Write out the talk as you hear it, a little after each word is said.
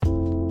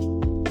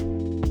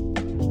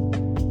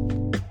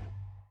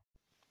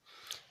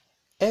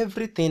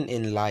Everything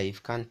in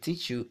life can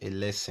teach you a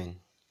lesson.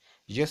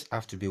 You just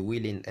have to be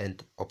willing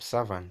and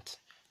observant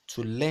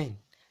to learn,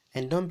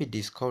 and don't be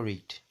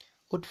discouraged.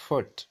 Put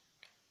forth,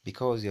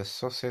 because your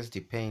success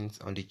depends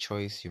on the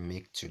choice you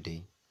make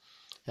today.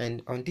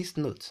 And on this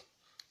note,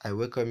 I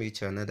welcome you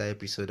to another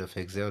episode of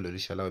Excel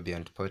Olushola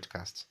Beyond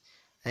Podcast.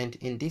 And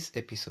in this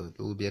episode,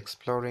 we will be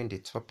exploring the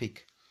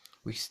topic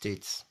which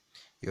states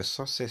your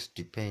success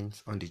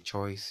depends on the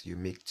choice you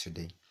make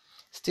today.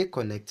 Stay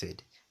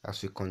connected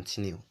as we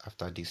continue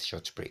after this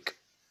short break.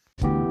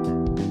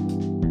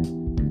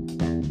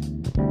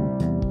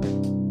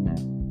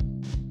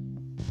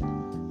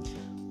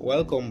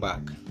 Welcome back.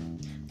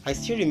 I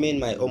still remain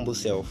my humble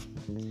self,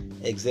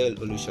 Excel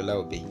Olushola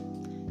Obe,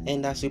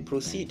 and as we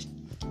proceed,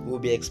 we'll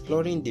be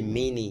exploring the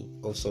meaning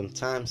of some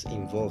terms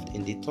involved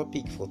in the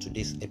topic for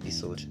today's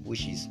episode,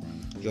 which is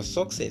your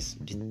success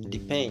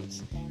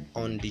depends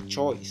on the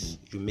choice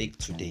you make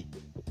today.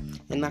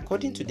 And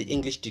according to the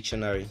English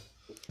dictionary,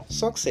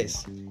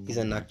 success is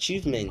an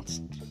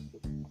achievement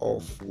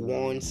of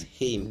one's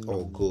aim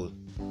or goal,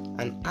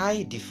 and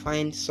I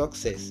define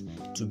success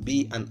to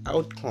be an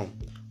outcome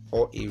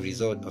or a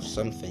result of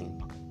something,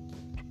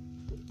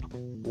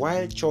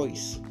 while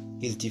choice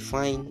is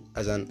defined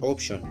as an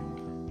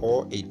option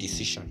or a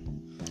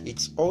decision.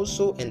 It's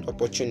also an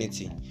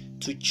opportunity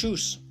to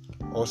choose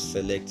or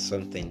select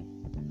something.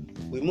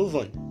 We move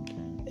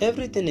on.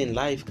 Everything in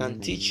life can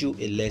teach you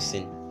a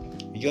lesson.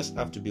 You just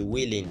have to be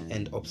willing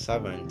and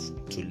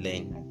observant to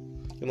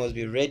learn. You must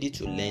be ready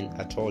to learn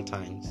at all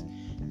times.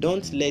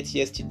 Don't let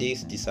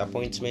yesterday's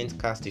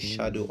disappointment cast a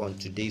shadow on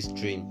today's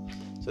dream,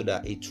 so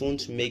that it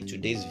won't make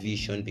today's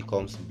vision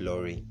becomes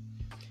blurry.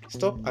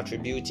 Stop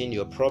attributing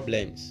your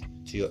problems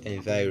to your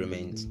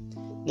environment.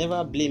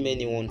 Never blame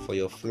anyone for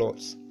your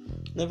flaws.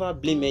 Never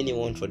blame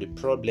anyone for the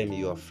problem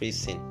you are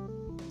facing.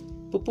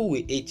 People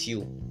will hate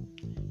you.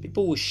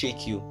 People will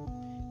shake you.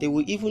 They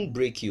will even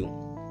break you.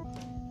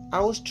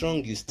 How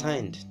strong you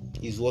stand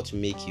is what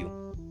makes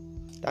you.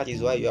 That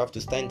is why you have to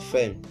stand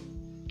firm.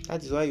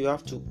 That is why you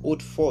have to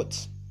hold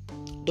forth.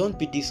 Don't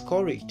be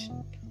discouraged.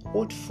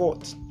 Hold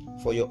forth,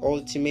 for your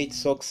ultimate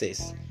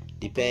success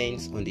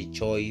depends on the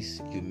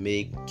choice you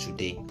make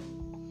today.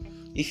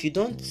 If you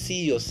don't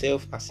see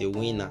yourself as a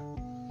winner,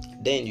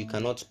 then you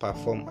cannot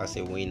perform as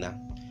a winner.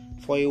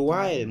 For a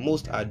while,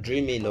 most are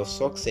dreaming of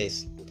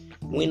success.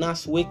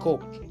 Winners wake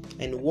up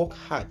and work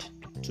hard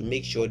to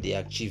make sure they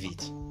achieve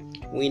it.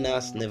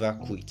 Winners never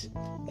quit,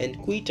 and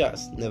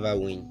quitters never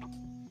win.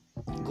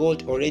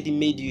 God already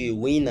made you a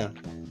winner,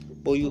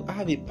 but you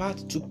have a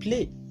part to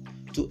play,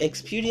 to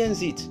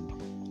experience it.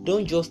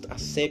 Don't just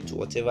accept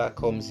whatever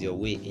comes your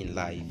way in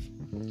life.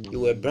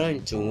 You were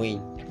born to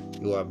win.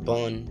 You are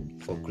born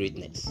for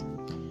greatness.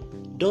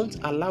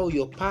 Don't allow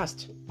your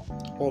past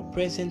or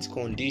present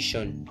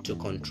condition to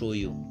control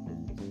you.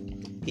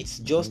 It's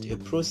just a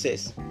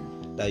process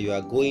that you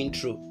are going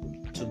through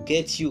to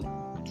get you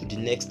to the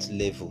next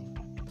level.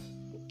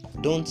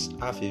 Don't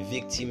have a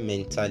victim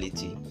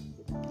mentality.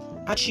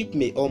 Hardship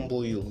may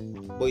humble you,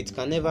 but it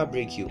can never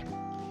break you.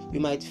 You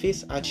might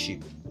face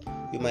hardship,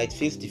 you might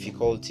face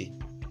difficulty,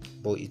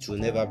 but it will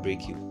never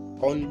break you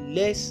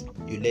unless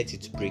you let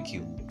it break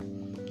you.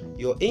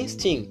 Your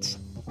instinct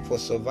for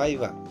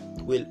survival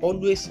will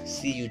always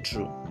see you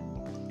through.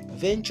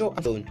 Venture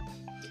alone.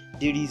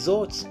 The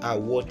results are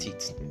worth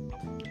it.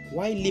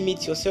 Why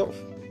limit yourself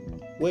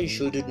when you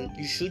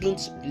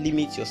shouldn't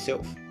limit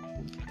yourself?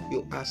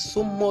 You are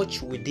so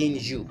much within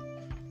you.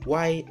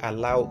 Why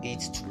allow it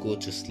to go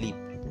to sleep?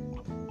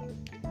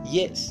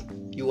 Yes,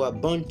 you are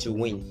born to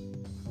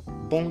win,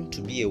 born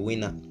to be a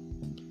winner.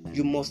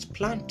 You must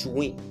plan to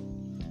win,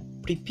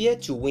 prepare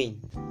to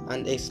win,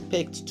 and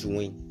expect to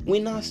win.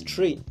 Winners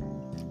train,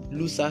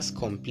 losers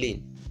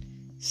complain.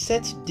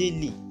 Set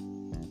daily,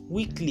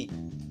 weekly,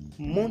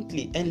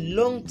 monthly, and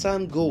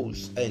long-term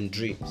goals and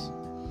dreams.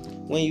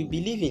 When you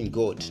believe in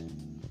God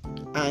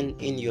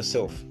and in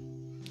yourself,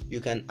 you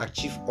can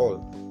achieve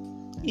all.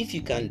 If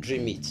you can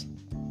dream it,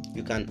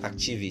 you can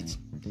achieve it.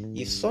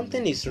 If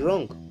something is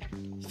wrong,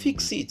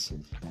 fix it.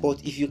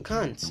 But if you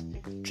can't,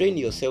 train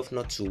yourself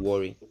not to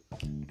worry,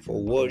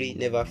 for worry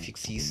never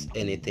fixes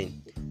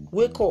anything.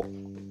 Wake up.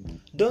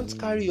 Don't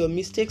carry your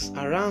mistakes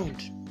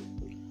around.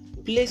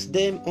 Place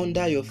them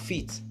under your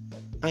feet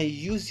and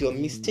use your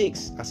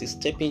mistakes as a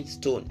stepping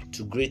stone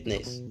to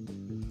greatness.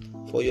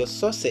 For your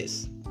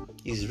success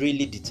is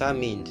really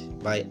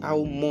determined by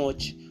how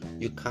much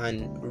you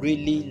can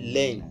really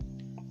learn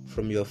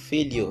from your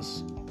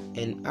failures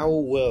and how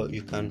well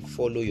you can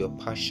follow your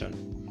passion.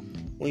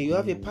 When you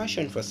have a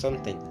passion for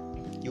something,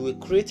 you will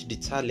create the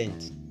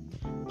talent.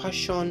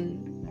 Passion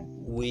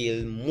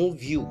will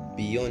move you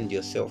beyond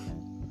yourself,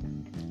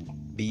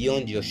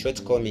 beyond your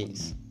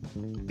shortcomings,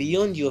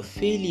 beyond your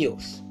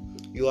failures.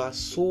 You are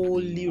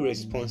solely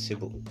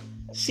responsible.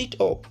 Sit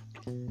up.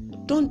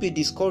 Don't be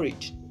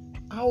discouraged.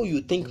 How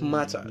you think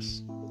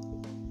matters.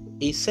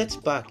 A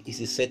setback is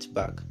a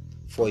setback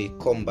for a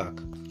comeback.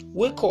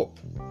 Wake up.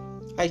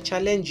 I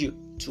challenge you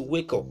to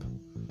wake up.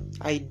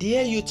 I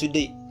dare you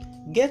today.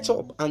 Get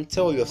up and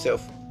tell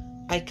yourself,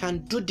 I can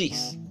do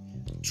this.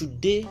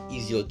 Today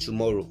is your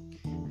tomorrow.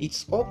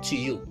 It's up to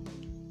you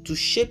to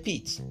shape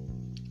it.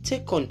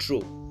 Take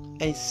control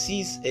and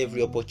seize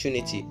every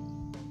opportunity.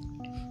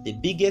 The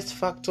biggest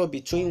factor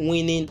between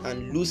winning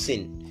and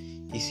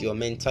losing is your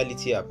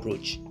mentality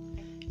approach.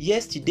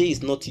 Yesterday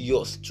is not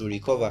yours to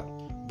recover,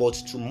 but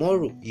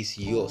tomorrow is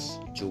yours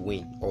to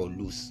win or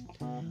lose.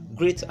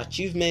 Great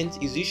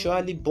achievement is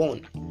usually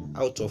born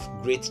out of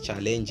great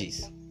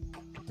challenges.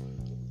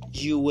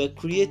 You were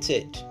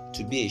created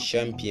to be a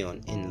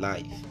champion in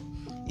life.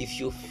 If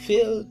you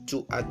fail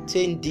to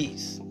attain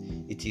this,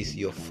 it is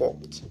your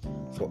fault,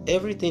 for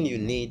everything you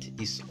need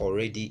is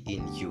already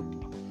in you.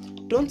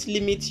 Don't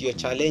limit your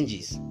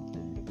challenges,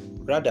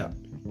 rather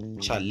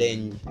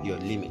challenge your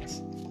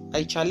limits.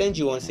 I challenge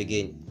you once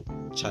again,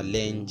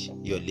 challenge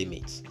your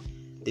limits.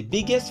 The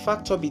biggest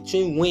factor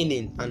between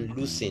winning and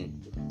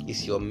losing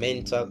is your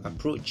mental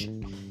approach.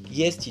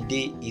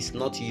 Yesterday is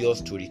not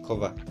yours to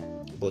recover,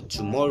 but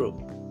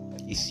tomorrow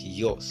is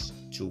yours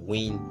to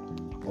win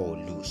or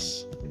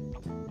lose.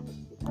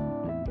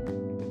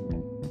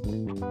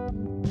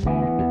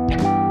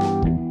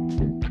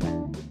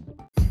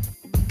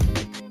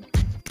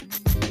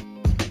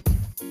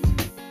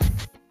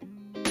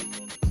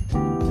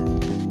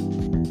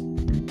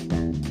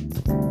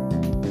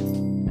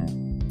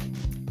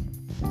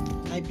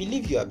 I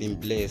believe you have been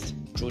blessed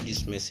through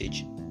this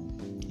message.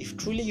 If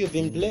truly you've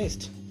been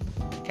blessed,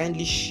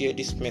 kindly share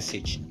this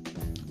message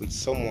with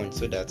someone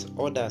so that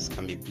others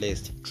can be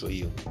blessed through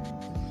you.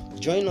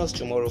 Join us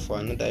tomorrow for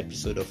another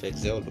episode of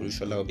Excel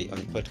Olushola Obe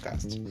on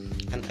podcast.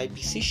 And I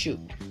beseech you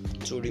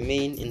to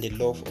remain in the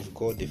love of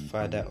God the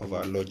Father of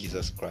our Lord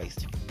Jesus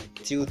Christ.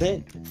 Till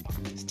then,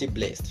 stay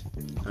blessed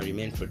and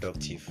remain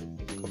productive.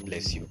 God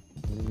bless you.